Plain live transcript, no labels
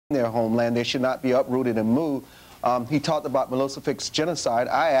their homeland. They should not be uprooted and moved. He talked about Milosevic's genocide.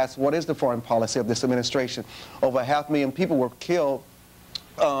 I asked, what is the foreign policy of this administration? Over 500,000 people were killed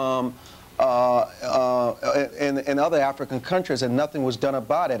in other African countries, and nothing was done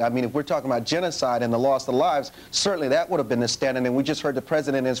about it. I mean, if we're talking about genocide and the loss of lives, certainly that would have been the standard. And we just heard the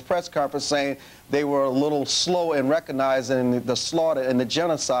president in his press conference saying they were a little slow in recognizing the slaughter and the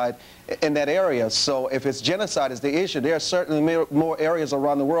genocide in that area. So if it's genocide is the issue, there are certainly more areas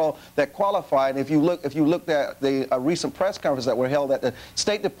around the world that qualify. And if you looked at the recent press conference that were held at the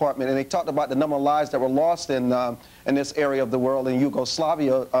State Department, and they talked about the number of lives that were lost in this area of the world, in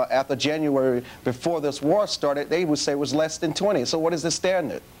Yugoslavia, after January, before this war started, they would say it was less than 20. So what is the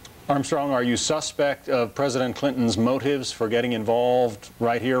standard? Armstrong, are you suspect of President Clinton's motives for getting involved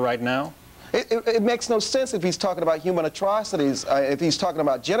right here, right now? It makes no sense if he's talking about human atrocities. If he's talking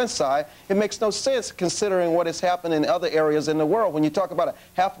about genocide, it makes no sense considering what has happened in other areas in the world. When you talk about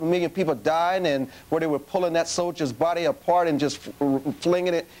 500,000 people dying and where they were pulling that soldier's body apart and just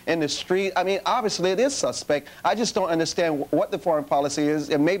flinging it in the street, I mean, obviously it is suspect. I just don't understand what the foreign policy is,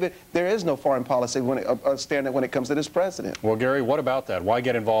 and maybe there is no foreign policy standard when it comes to this president. Well, Gary, what about that? Why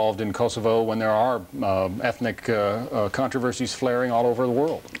get involved in Kosovo when there are ethnic controversies flaring all over the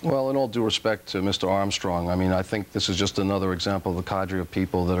world? Well, in all due respect to Mr. Armstrong, I mean, I think this is just another example of a cadre of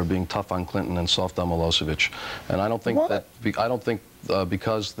people that are being tough on Clinton and soft on Milosevic. And I don't think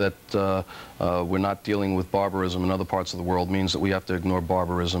because that we're not dealing with barbarism in other parts of the world means that we have to ignore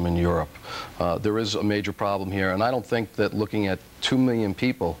barbarism in Europe. There is a major problem here, and I don't think that looking at 2 million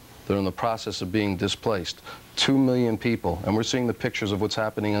people that are in the process of being displaced, 2 million people, and we're seeing the pictures of what's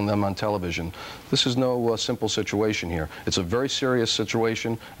happening in them on television. This is no simple situation here. It's a very serious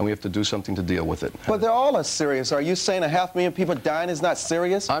situation, and we have to do something to deal with it. But they're all serious. Are you saying 500,000 people dying is not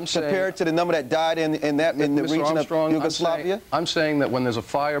serious compared to the number that died in the region of Yugoslavia? I'm saying that when there's a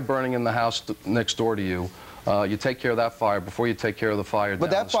fire burning in the house next door to you, you take care of that fire before you take care of the fire down the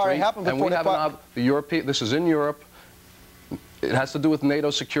street. But that fire happened before the fire. This is in Europe. It has to do with NATO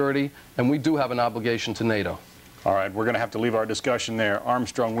security, and we do have an obligation to NATO. All right, we're going to have to leave our discussion there.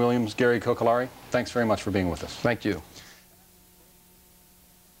 Armstrong Williams, Gary Kokolari, thanks very much for being with us. Thank you.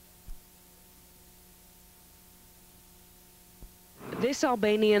 This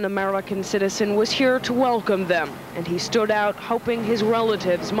Albanian-American citizen was here to welcome them, and he stood out hoping his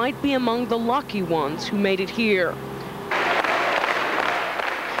relatives might be among the lucky ones who made it here.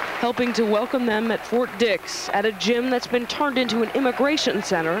 Helping to welcome them at Fort Dix, at a gym that's been turned into an immigration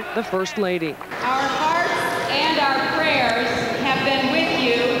center, the First Lady. Our hearts and our prayers have been with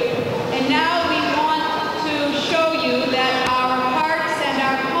you, and now we want to show you that our hearts and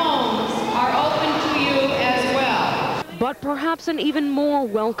our homes are open to you as well. But perhaps an even more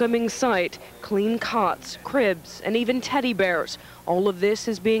welcoming sight, clean cots, cribs, and even teddy bears. All of this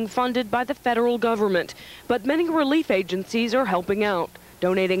is being funded by the federal government, but many relief agencies are helping out,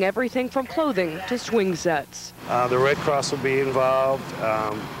 donating everything from clothing to swing sets. The Red Cross will be involved.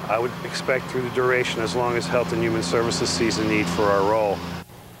 I would expect through the duration, as long as Health and Human Services sees a need for our role.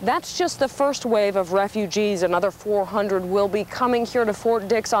 That's just the first wave of refugees. Another 400 will be coming here to Fort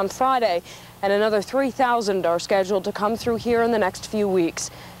Dix on Friday, and another 3,000 are scheduled to come through here in the next few weeks.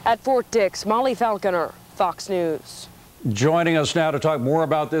 At Fort Dix, Molly Falconer, Fox News. Joining us now to talk more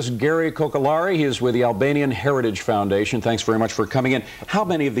about this, Gary Kokolari. He is with the Albanian Heritage Foundation. Thanks very much for coming in. How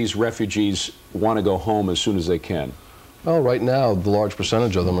many of these refugees want to go home as soon as they can? Well, right now, the large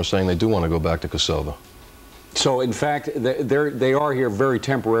percentage of them are saying they do want to go back to Kosovo. So, in fact, they are here very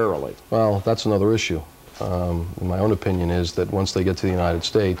temporarily. Well, that's another issue. My own opinion is that once they get to the United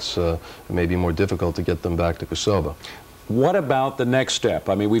States, it may be more difficult to get them back to Kosovo. What about the next step?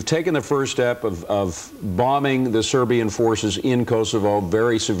 I mean, we've taken the first step of bombing the Serbian forces in Kosovo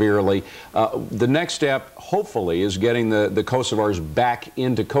very severely. The next step, hopefully, is getting the Kosovars back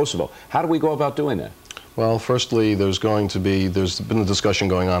into Kosovo. How do we go about doing that? Well, firstly, there's been a discussion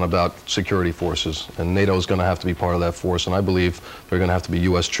going on about security forces, and NATO is going to have to be part of that force, and I believe there are going to have to be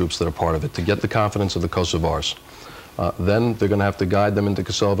U.S. troops that are part of it to get the confidence of the Kosovars. Then they're going to have to guide them into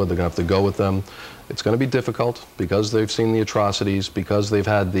Kosovo. They're going to have to go with them. It's going to be difficult because they've seen the atrocities, because they've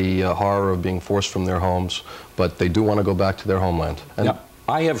had the horror of being forced from their homes, but they do want to go back to their homeland. And now,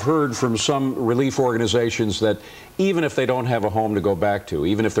 I have heard from some relief organizations that even if they don't have a home to go back to,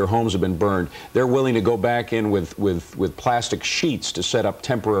 even if their homes have been burned, they're willing to go back in with plastic sheets to set up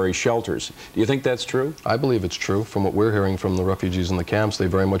temporary shelters. Do you think that's true? I believe it's true. From what we're hearing from the refugees in the camps, they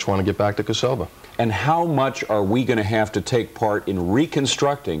very much want to get back to Kosovo. And how much are we going to have to take part in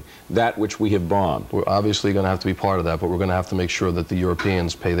reconstructing that which we have bombed? We're obviously going to have to be part of that, but we're going to have to make sure that the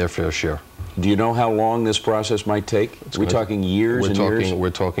Europeans pay their fair share. Do you know how long this process might take? Are we talking years and years? We're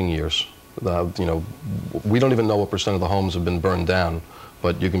talking years. You know, we don't even know what percent of the homes have been burned down,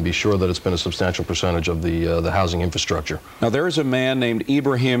 but you can be sure that it's been a substantial percentage of the housing infrastructure. Now, there is a man named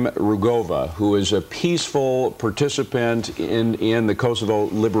Ibrahim Rugova who is a peaceful participant in the Kosovo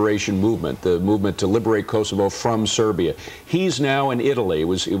liberation movement, the movement to liberate Kosovo from Serbia. He's now in Italy. It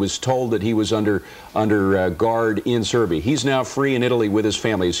was told that he was under guard in Serbia. He's now free in Italy with his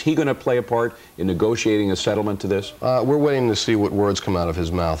family. Is he going to play a part in negotiating a settlement to this? We're waiting to see what words come out of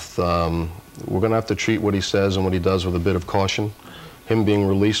his mouth. We're going to have to treat what he says and what he does with a bit of caution. Him being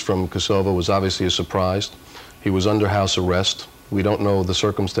released from Kosovo was obviously a surprise. He was under house arrest. We don't know the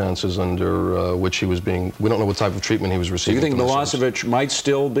circumstances under which he was being, we don't know what type of treatment he was receiving. Do you think Milosevic might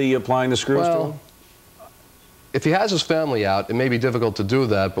still be applying the screws to him? If he has his family out, it may be difficult to do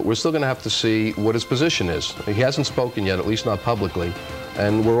that, but we're still going to have to see what his position is. He hasn't spoken yet, at least not publicly,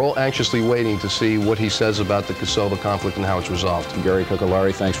 and we're all anxiously waiting to see what he says about the Kosovo conflict and how it's resolved. Gary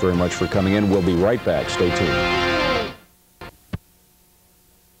Kokolari, thanks very much for coming in. We'll be right back. Stay tuned.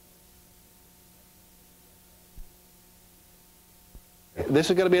 This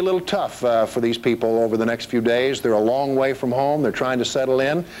is going to be a little tough for these people over the next few days. They're a long way from home. They're trying to settle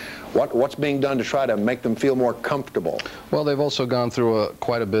in. What's being done to try to make them feel more comfortable? Well, they've also gone through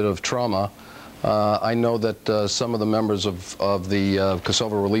quite a bit of trauma. I know that some of the members of the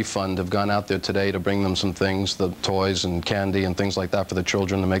Kosovo Relief Fund have gone out there today to bring them some things, the toys and candy and things like that for the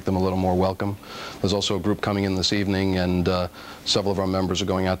children to make them a little more welcome. There's also a group coming in this evening, and several of our members are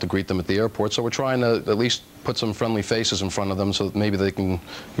going out to greet them at the airport. So we're trying to at least put some friendly faces in front of them so that maybe they can,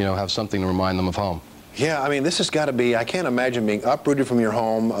 you know, have something to remind them of home. Yeah, I mean, this has got to be, I can't imagine being uprooted from your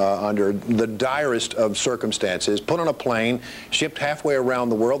home under the direst of circumstances, put on a plane, shipped halfway around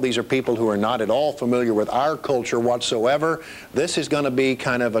the world. These are people who are not at all familiar with our culture whatsoever. This is going to be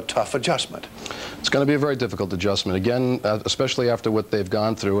kind of a tough adjustment. It's going to be a very difficult adjustment, again, especially after what they've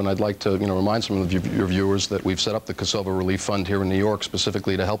gone through, and I'd like to, you know, remind some of your viewers that we've set up the Kosovo Relief Fund here in New York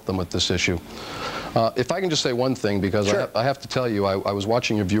specifically to help them with this issue. If I can just say one thing, because sure. I have to tell you, I was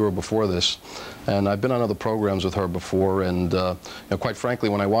watching your viewer before this, and I've been on other programs with her before, and you know, quite frankly,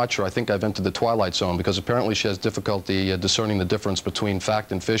 when I watch her, I think I've entered the twilight zone, because apparently she has difficulty discerning the difference between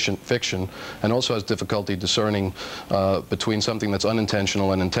fact and fiction, and also has difficulty discerning between something that's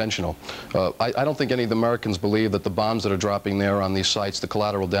unintentional and intentional. I don't think any of the Americans believe that the bombs that are dropping there on these sites, the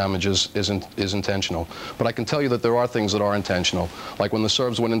collateral damage is intentional. But I can tell you that there are things that are intentional, like when the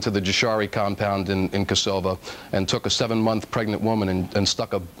Serbs went into the Jashari compound in Kosovo and took a 7-month pregnant woman and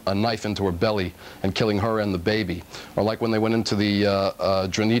stuck a knife into her belly and killing her and the baby. Or like when they went into the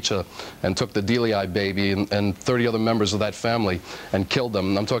Drenica and took the Dili baby and 30 other members of that family and killed them.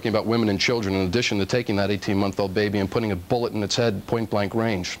 And I'm talking about women and children in addition to taking that 18-month-old baby and putting a bullet in its head point-blank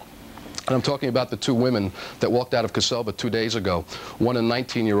range. And I'm talking about the 2 women that walked out of Kosovo 2 days ago. One, a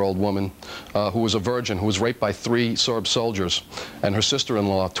 19-year-old woman who was a virgin, who was raped by 3 Serb soldiers, and her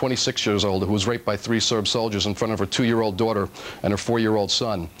sister-in-law, 26 years old, who was raped by 3 Serb soldiers in front of her 2-year-old daughter and her 4-year-old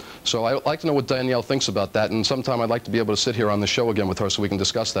son. So I'd like to know what Danielle thinks about that, and sometime I'd like to be able to sit here on the show again with her so we can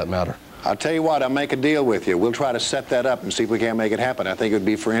discuss that matter. I'll tell you what, I'll make a deal with you. We'll try to set that up and see if we can't make it happen. I think it would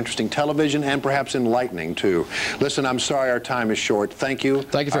be for interesting television and perhaps enlightening, too. Listen, I'm sorry our time is short. Thank you.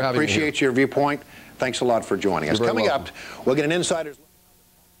 Thank you for having me here. Appreciate your viewpoint. Thanks a lot for joining us. Coming up, we'll get an insider's...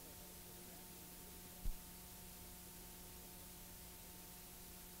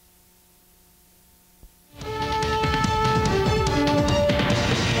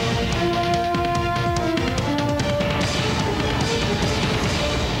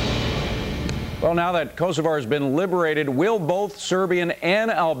 Well, now that Kosovo has been liberated, will both Serbian and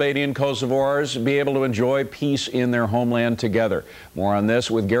Albanian Kosovars be able to enjoy peace in their homeland together? More on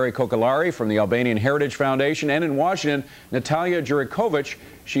this with Gary Kokolari from the Albanian Heritage Foundation, and in Washington, Natalia Jurikovic.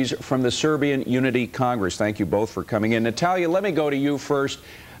 She's from the Serbian Unity Congress. Thank you both for coming in. Natalia, let me go to you first.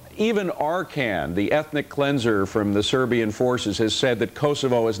 Even Arkan, the ethnic cleanser from the Serbian forces, has said that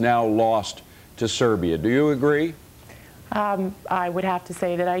Kosovo is now lost to Serbia. Do you agree? I would have to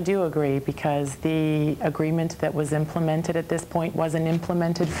say that I do agree, because the agreement that was implemented at this point wasn't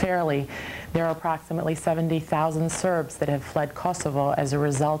implemented fairly. There are approximately 70,000 Serbs that have fled Kosovo as a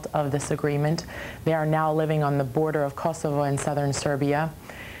result of this agreement. They are now living on the border of Kosovo and southern Serbia.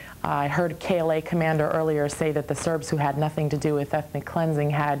 I heard KLA commander earlier say that the Serbs who had nothing to do with ethnic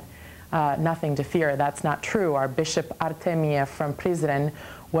cleansing had nothing to fear. That's not true. Our Bishop Artemije from Prizren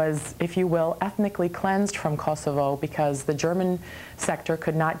was, if you will, ethnically cleansed from Kosovo because the German sector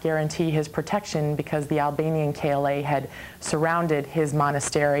could not guarantee his protection because the Albanian KLA had surrounded his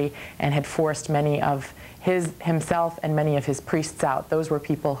monastery and had forced many of himself and many of his priests out. Those were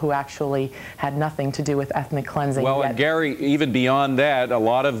people who actually had nothing to do with ethnic cleansing. Well, and Gary, even beyond that, a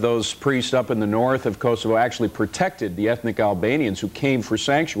lot of those priests up in the north of Kosovo actually protected the ethnic Albanians who came for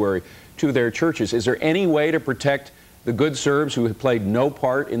sanctuary to their churches. Is there any way to protect the good Serbs who have played no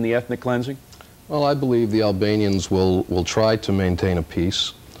part in the ethnic cleansing? Well, I believe the Albanians will try to maintain a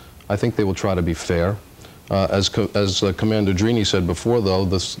peace. I think they will try to be fair. As Commander Drini said before, though,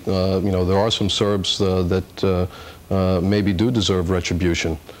 there are some Serbs that maybe do deserve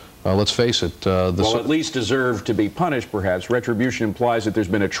retribution. Let's face it. Well, at least deserve to be punished, perhaps. Retribution implies that there's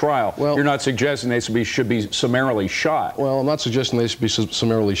been a trial. Well, you're not suggesting they should be summarily shot. Well, I'm not suggesting they should be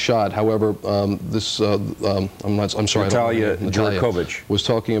summarily shot. However, I'm sorry, Natalia Djurkovic was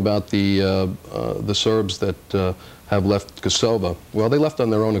talking about the Serbs that have left Kosovo. Well, they left on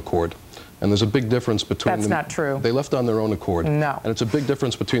their own accord. And there's a big difference between That's not true. They left on their own accord. No. And it's a big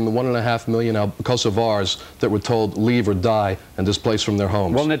difference between the 1.5 million Kosovars that were told leave or die and displaced from their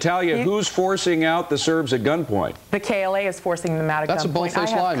homes. Well, Natalia, who's forcing out the Serbs at gunpoint? The KLA is forcing them out at gunpoint. That's a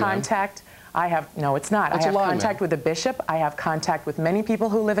bold-faced lie, ma'am. No, it's not. That's I have a lie, contact with the bishop. I have contact with many people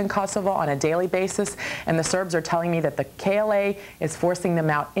who live in Kosovo on a daily basis, and the Serbs are telling me that the KLA is forcing them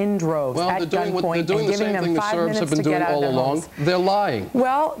out in droves at gunpoint and giving them 5 minutes to get out of their homes. They're lying.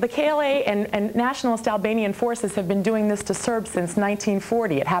 Well, the KLA and nationalist Albanian forces have been doing this to Serbs since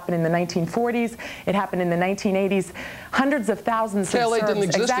 1940. It happened in the 1940s. It happened in the 1980s. Hundreds of thousands of Serbs, didn't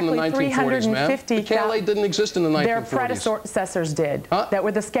exist in the 1940s, ma'am. The KLA didn't exist in the 1940s. Their predecessors did. That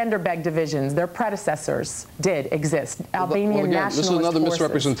were the Skenderbeg divisions. Their predecessors did exist. Albanian nationalist this is another forces.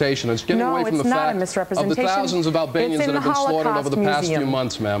 misrepresentation. It's getting away from the fact of the thousands of Albanians that have been slaughtered over the past few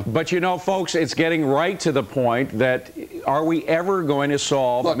months, ma'am. But you know, folks, it's getting right to the point that are we ever going to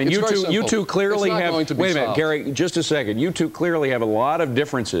solve? Look, I mean, you two clearly have. Wait a minute, Gary, just a second. You two clearly have a lot of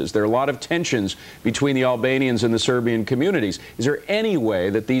differences. There are a lot of tensions between the Albanians and the Serbian communities. Is there any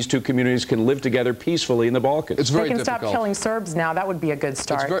way that these two communities can live together peacefully in the Balkans? It's very difficult. They can stop killing Serbs now. That would be a good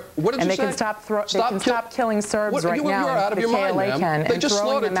start. What did you say? They can stop killing Serbs right now. You're out of your mind, ma'am. They just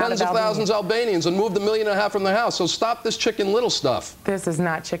slaughtered tens of thousands of Albanians and moved 1.5 million from their house. So stop this Chicken Little stuff. This is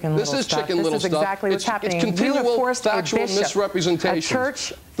not Chicken Little stuff. This is Chicken Little stuff. This is exactly what's happening. It's continual factual misrepresentation.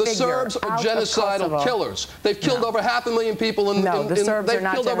 The Serbs are genocidal killers. They've killed over 500,000 people. The Serbs are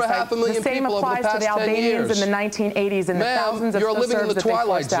not genocidal. The same applies to the Albanians in the 1980s and the thousands of you're living in the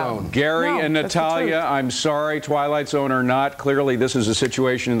Twilight Zone. Gary and Natalia, I'm sorry, Twilight Zone or not, clearly this is a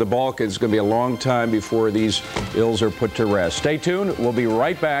situation in the Balkans. It's going to be a long time before these ills are put to rest. Stay tuned. We'll be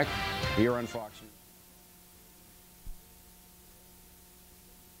right back here on Fox News.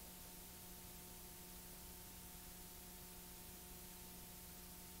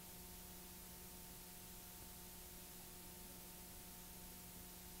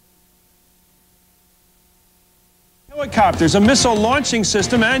 Helicopters, a missile launching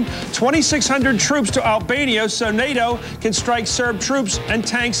system, and 2,600 troops to Albania so NATO can strike Serb troops and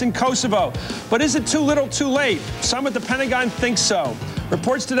tanks in Kosovo. But is it too little too late? Some at the Pentagon think so.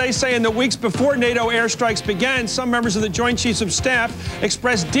 Reports today say in the weeks before NATO airstrikes began, some members of the Joint Chiefs of Staff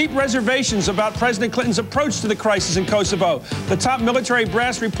expressed deep reservations about President Clinton's approach to the crisis in Kosovo. The top military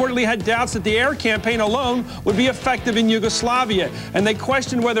brass reportedly had doubts that the air campaign alone would be effective in Yugoslavia, and they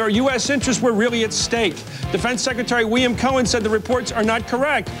questioned whether U.S. interests were really at stake. Defense Secretary William Cohen said the reports are not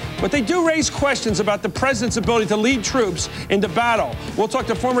correct, but they do raise questions about the president's ability to lead troops into battle. We'll talk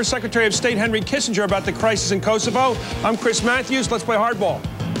to former Secretary of State Henry Kissinger about the crisis in Kosovo. I'm Chris Matthews. Let's play hardball.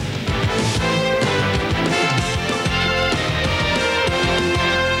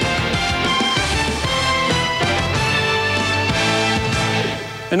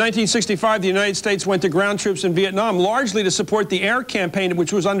 In 1965, the United States went to ground troops in Vietnam, largely to support the air campaign,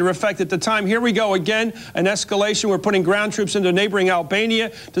 which was under effect at the time. Here we go again, an escalation. We're putting ground troops into neighboring Albania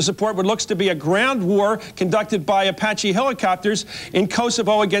to support what looks to be a ground war conducted by Apache helicopters in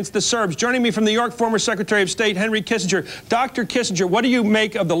Kosovo against the Serbs. Joining me from New York, former Secretary of State Henry Kissinger. Dr. Kissinger, what do you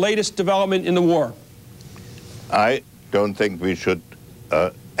make of the latest development in the war? I don't think we should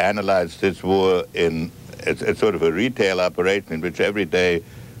analyze this war in it's sort of a retail operation in which every day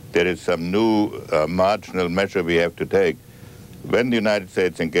there is some new marginal measure we have to take. When the United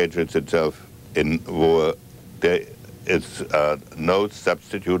States engages itself in war, there is no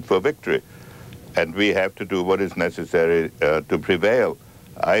substitute for victory. And we have to do what is necessary to prevail.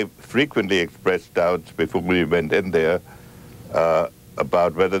 I frequently expressed doubts before we went in there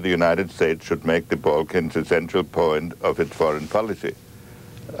about whether the United States should make the Balkans a central point of its foreign policy.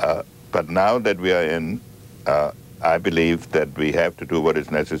 But now that we are in, I believe that we have to do what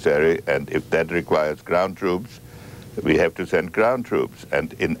is necessary, and if that requires ground troops, we have to send ground troops.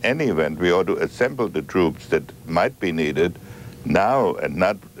 And in any event, we ought to assemble the troops that might be needed now and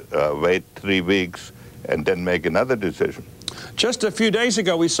not wait 3 weeks and then make another decision. Just a few days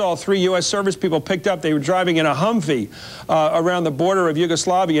ago, we saw 3 U.S. service people picked up. They were driving in a Humvee around the border of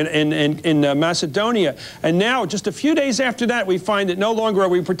Yugoslavia in Macedonia. And now, just a few days after that, we find that no longer are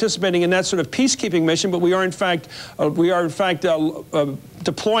we participating in that sort of peacekeeping mission, but we are in fact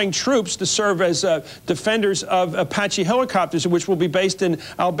deploying troops to serve as defenders of Apache helicopters, which will be based in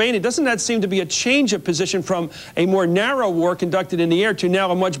Albania. Doesn't that seem to be a change of position from a more narrow war conducted in the air to now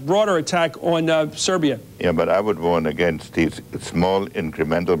a much broader attack on Serbia? Yeah, but I would warn against these small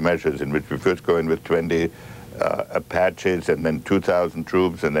incremental measures in which we first go in with 20 Apaches and then 2,000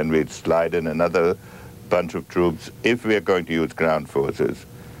 troops, and then we slide in another bunch of troops if we are going to use ground forces.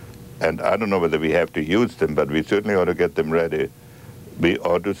 And I don't know whether we have to use them, but we certainly ought to get them ready. We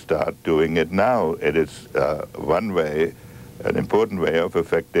ought to start doing it now. It is one way, an important way of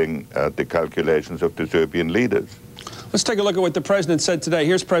affecting the calculations of the Serbian leaders. Let's take a look at what the president said today.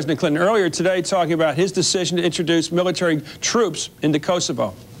 Here's President Clinton earlier today talking about his decision to introduce military troops into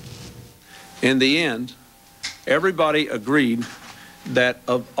Kosovo. In the end, everybody agreed that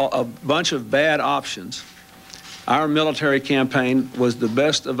of a bunch of bad options, our military campaign was the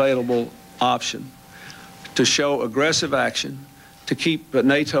best available option to show aggressive action, to keep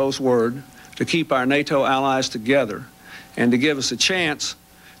NATO's word, to keep our NATO allies together, and to give us a chance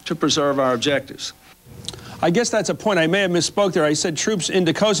to preserve our objectives. I guess that's a point. I may have misspoke there. I said troops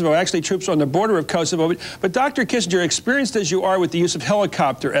into Kosovo, actually troops on the border of Kosovo. But Dr. Kissinger, experienced as you are with the use of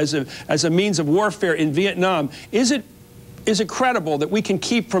helicopter as a means of warfare in Vietnam, is it credible that we can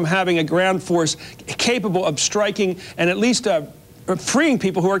keep from having a ground force capable of striking and at least freeing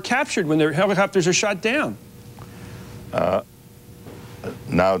people who are captured when their helicopters are shot down?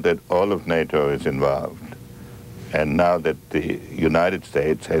 Now that all of NATO is involved, and now that the United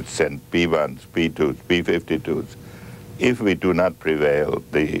States has sent B-1s, B-2s, B-52s, if we do not prevail,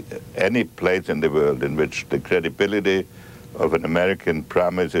 any place in the world in which the credibility of an American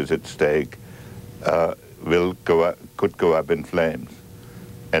promise is at stake could go up in flames.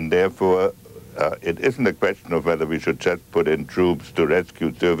 And therefore, it isn't a question of whether we should just put in troops to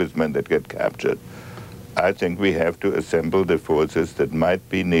rescue servicemen that get captured. I think we have to assemble the forces that might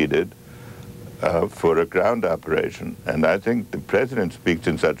be needed for a ground operation. And I think the president speaks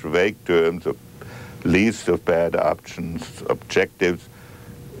in such vague terms of least of bad options, objectives.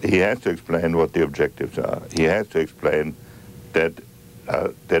 He has to explain what the objectives are. He has to explain that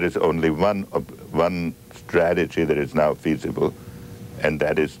there is only one strategy that is now feasible, and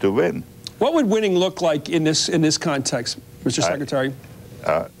that is to win. What would winning look like in this context, Mr. Secretary?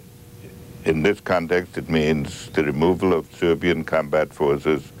 In this context, it means the removal of Serbian combat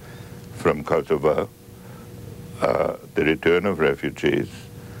forces from Kosovo, the return of refugees,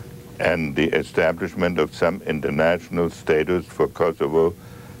 and the establishment of some international status for Kosovo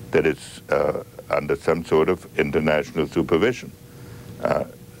that is under some sort of international supervision.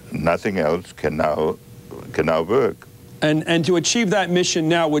 Nothing else can now work. And to achieve that mission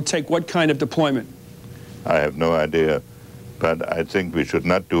now would take what kind of deployment? I have no idea, but I think we should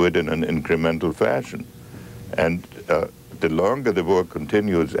not do it in an incremental fashion. And the longer the war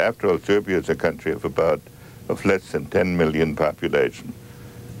continues, after all, Serbia is a country of less than 10 million population,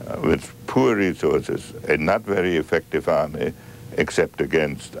 with poor resources, a not very effective army, except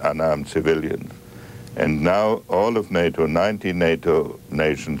against unarmed civilians. And now all of NATO, 90 NATO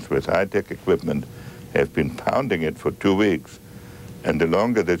nations with high-tech equipment, have been pounding it for 2 weeks. And the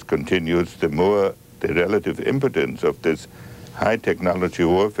longer this continues, the more the relative impotence of this high-technology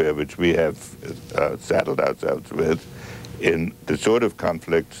warfare, which we have saddled ourselves with, in the sort of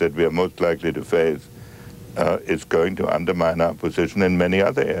conflicts that we are most likely to face, is going to undermine our position in many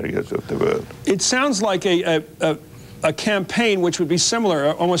other areas of the world. It sounds like a campaign which would be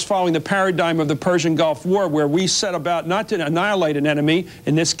similar, almost following the paradigm of the Persian Gulf War, where we set about not to annihilate an enemy,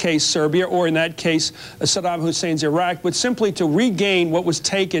 in this case Serbia, or in that case Saddam Hussein's Iraq, but simply to regain what was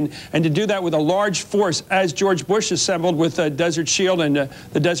taken, and to do that with a large force, as George Bush assembled with Desert Shield and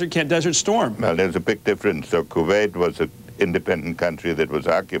the Desert Storm. Well, there's a big difference. So Kuwait was an independent country that was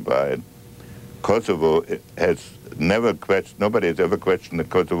occupied. Kosovo has never questioned, nobody has ever questioned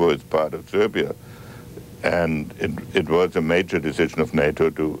that Kosovo is part of Serbia. And it was a major decision of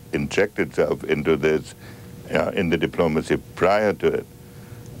NATO to inject itself into this in the diplomacy prior to it.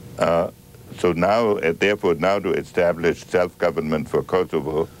 So now, therefore, now to establish self-government for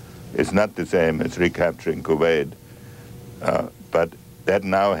Kosovo is not the same as recapturing Kuwait. But that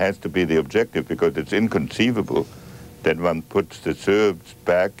now has to be the objective, because it's inconceivable that one puts the Serbs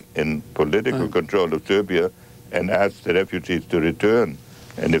back in political control of Serbia and asks the refugees to return.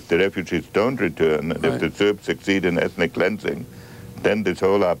 And if the refugees don't return, and if the Serbs succeed in ethnic cleansing, then this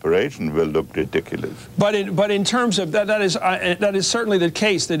whole operation will look ridiculous. But in terms of that is certainly the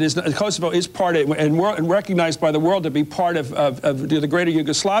case. That Kosovo is part of, and recognized by the world to be part of the greater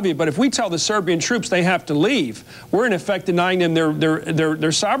Yugoslavia. But if we tell the Serbian troops they have to leave, we're in effect denying them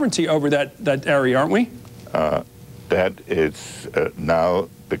their sovereignty over that area, aren't we? That is now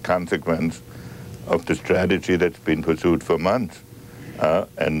the consequence of the strategy that's been pursued for months,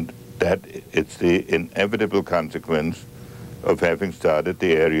 and that it's the inevitable consequence of having started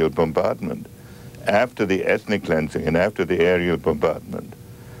the aerial bombardment. After the ethnic cleansing and after the aerial bombardment,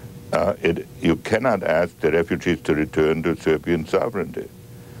 you cannot ask the refugees to return to Serbian sovereignty.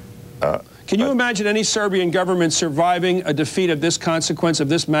 Can you imagine any Serbian government surviving a defeat of this consequence, of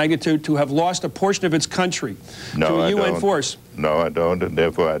this magnitude, to have lost a portion of its country to a UN force? No, I don't, and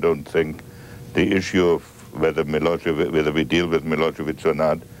therefore I don't think the issue of whether we deal with Milosevic or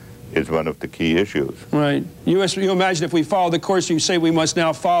not is one of the key issues. Right. You imagine if we follow the course you say we must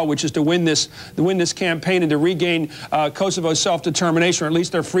now follow, which is to win this campaign and to regain Kosovo's self-determination, or at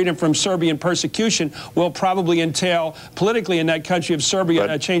least their freedom from Serbian persecution, will probably entail politically in that country of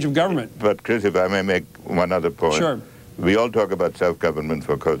Serbia a change of government. But Chris, if I may make one other point. Sure. We all talk about self-government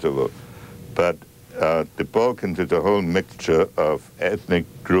for Kosovo, but the Balkans is a whole mixture of ethnic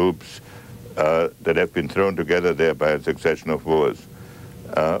groups that have been thrown together there by a succession of wars.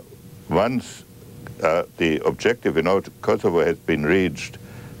 Once the objective in Kosovo has been reached,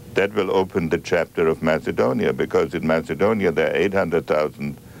 that will open the chapter of Macedonia, because in Macedonia there are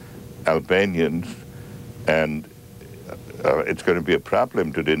 800,000 Albanians, and it's going to be a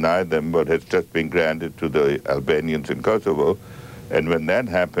problem to deny them what has just been granted to the Albanians in Kosovo. And when that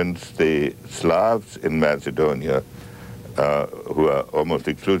happens, the Slavs in Macedonia, who are almost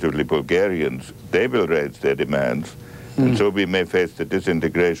exclusively Bulgarians, they will raise their demands. And so we may face the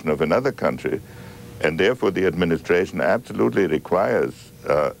disintegration of another country. And therefore the administration absolutely requires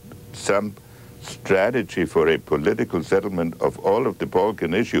some strategy for a political settlement of all of the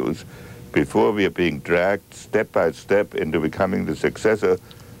Balkan issues before we are being dragged step by step into becoming the successor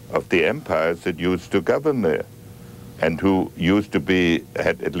of the empires that used to govern there, and who used to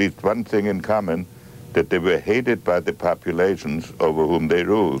had at least one thing in common, that they were hated by the populations over whom they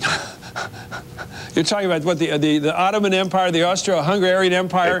ruled. You're talking about what, the Ottoman Empire, the Austro-Hungarian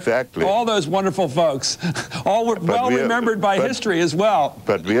Empire? Exactly. All those wonderful folks, all were well remembered by history as well.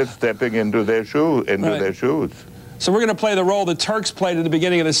 But we are stepping into their shoes. So we're going to play the role the Turks played at the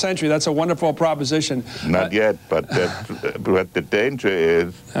beginning of the century. That's a wonderful proposition. Not yet, but but the danger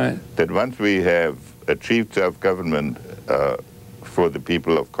is that once we have achieved self-government for the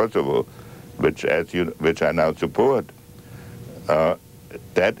people of Kosovo, which I now support,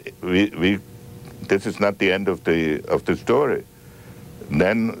 this is not the end of the story.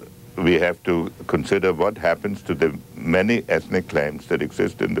 Then we have to consider what happens to the many ethnic claims that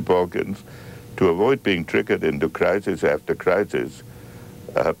exist in the Balkans, to avoid being triggered into crisis after crisis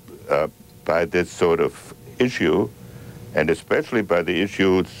by this sort of issue, and especially by the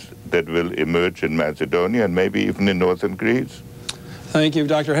issues that will emerge in Macedonia and maybe even in northern Greece. Thank you,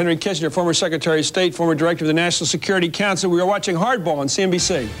 Dr. Henry Kissinger, former Secretary of State, former Director of the National Security Council. We are watching Hardball on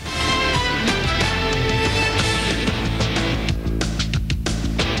CNBC.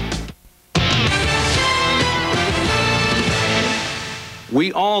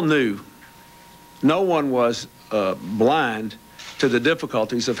 We all knew, no one was blind to the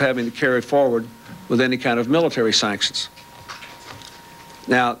difficulties of having to carry forward with any kind of military sanctions.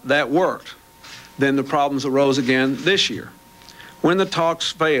 Now, that worked. Then the problems arose again this year. When the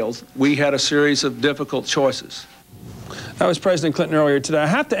talks failed, we had a series of difficult choices. That was President Clinton earlier today. I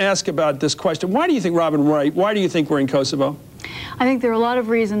have to ask about this question. Why do you think, Robin Wright, why do you think we're in Kosovo? I think there are a lot of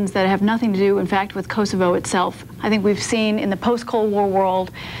reasons that have nothing to do, in fact, with Kosovo itself. I think we've seen in the post-Cold War world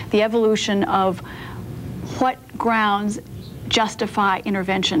the evolution of what grounds justify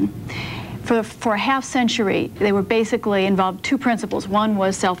intervention. For a half century, they were basically involved two principles. One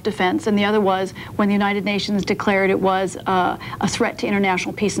was self-defense, and the other was when the United Nations declared it was a threat to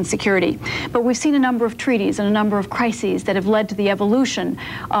international peace and security. But we've seen a number of treaties and a number of crises that have led to the evolution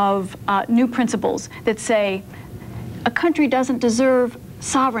of new principles that say a country doesn't deserve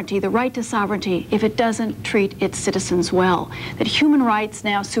sovereignty, the right to sovereignty, if it doesn't treat its citizens well. That human rights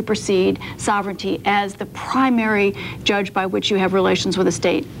now supersede sovereignty as the primary judge by which you have relations with a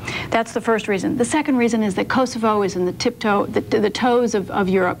state. That's the first reason. The second reason is that Kosovo is in the toes of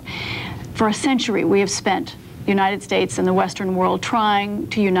Europe. For a century, we have spent United States and the Western world trying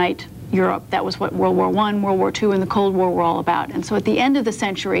to unite Europe. That was what World War I, World War II, and the Cold War were all about. And so at the end of the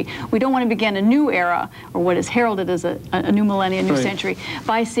century, we don't want to begin a new era, or what is heralded as a new millennium, new century,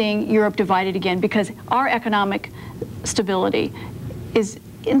 by seeing Europe divided again, because our economic stability is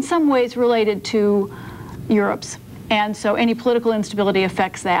in some ways related to Europe's. And so any political instability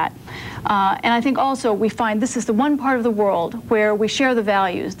affects that. And I think also we find this is the one part of the world where we share the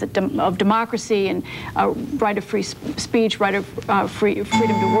values of democracy and right of free speech, right of freedom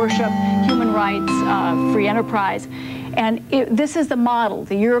to worship, human rights, free enterprise. And this is the model,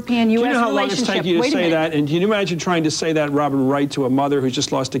 the European-U.S. relationship. Do you know how long it's taken you to say that? And can you imagine trying to say that, Robin Wright, to a mother who's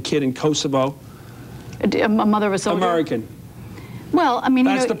just lost a kid in Kosovo? A mother of a soldier? American. Well, I mean,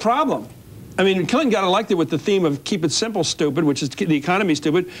 that's the problem. I mean, Clinton got elected with the theme of keep it simple, stupid, which is the economy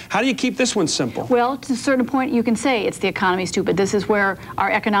stupid. How do you keep this one simple? Well, to a certain point, you can say it's the economy stupid. This is where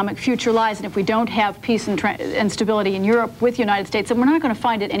our economic future lies. And if we don't have peace and stability in Europe with the United States, then we're not going to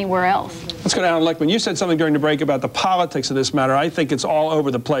find it anywhere else. Let's go to Alan Lichtman. You said something during the break about the politics of this matter. I think it's all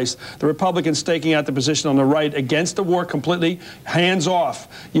over the place. The Republicans staking out the position on the right against the war completely, hands off.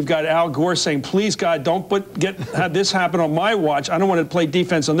 You've got Al Gore saying, please, God, don't have this happen on my watch. I don't want to play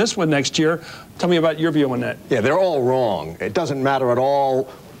defense on this one next year. Tell me about your view on that. Yeah, they're all wrong. It doesn't matter at all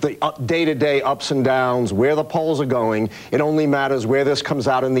the day-to-day ups and downs, where the polls are going. It only matters where this comes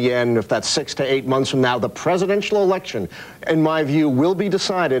out in the end. If that's 6 to 8 months from now, the presidential election, in my view, will be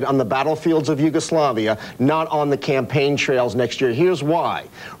decided on the battlefields of Yugoslavia, not on the campaign trails next year. Here's why.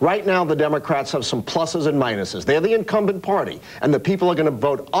 Right now, the Democrats have some pluses and minuses. They're the incumbent party, and the people are going to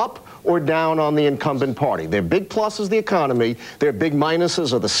vote up or down on the incumbent party. Their big plus is the economy, their big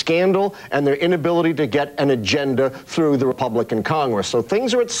minuses are the scandal and their inability to get an agenda through the Republican Congress. So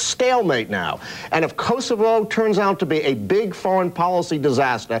things are at stalemate now. And if Kosovo turns out to be a big foreign policy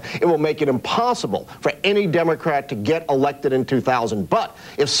disaster, it will make it impossible for any Democrat to get elected in 2000. But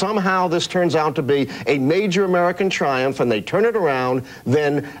if somehow this turns out to be a major American triumph and they turn it around,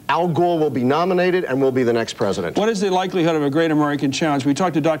 then Al Gore will be nominated and will be the next president. What is the likelihood of a great American challenge? We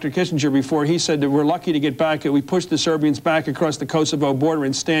talked to Dr. Kissinger before. He said that we're lucky to get back. We pushed the Serbians back across the Kosovo border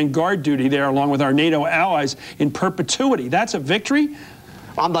and stand guard duty there along with our NATO allies in perpetuity. That's a victory?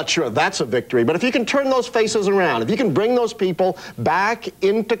 I'm not sure that's a victory, but if you can turn those faces around, if you can bring those people back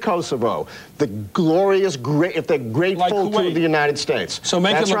into Kosovo, the glorious, if they're grateful like to the United States. So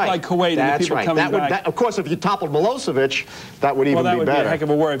make it look like Kuwait and the people coming back. Of course, if you toppled Milosevic, that would even be better. Well, that would be a heck of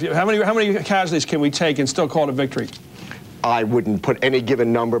a war. How many casualties can we take and still call it a victory? I wouldn't put any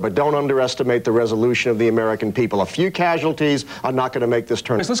given number, but don't underestimate the resolution of the American people. A few casualties are not going to make this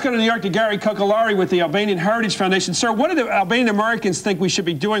turn. Let's go to New York to Gary Kokolari with the Albanian Heritage Foundation. Sir, what do the Albanian Americans think we should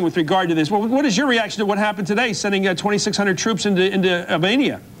be doing with regard to this? What is your reaction to what happened today, sending 2,600 troops into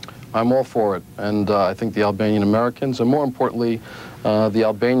Albania? I'm all for it, and I think the Albanian Americans, and more importantly, the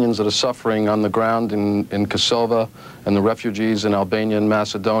Albanians that are suffering on the ground in Kosovo and the refugees in Albania and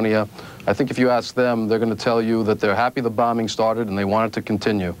Macedonia, I think if you ask them, they're going to tell you that they're happy the bombing started and they want it to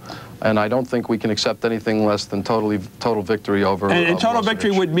continue. And I don't think we can accept anything less than total victory over And total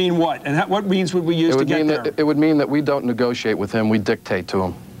victory would mean what? And what means would we use to get there? It would mean that we don't negotiate with him, we dictate to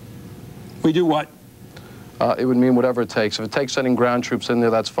him. We do what? It would mean whatever it takes. If it takes sending ground troops in there,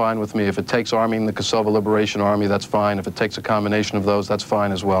 that's fine with me. If it takes arming the Kosovo Liberation Army, that's fine. If it takes a combination of those, that's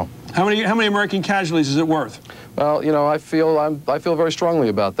fine as well. How many American casualties is it worth? Well, you know, I feel very strongly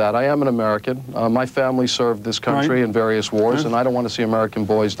about that. I am an American. My family served this country in various wars, and I don't want to see American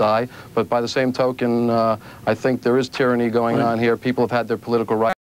boys die. But by the same token, I think there is tyranny going on here. People have had their political rights.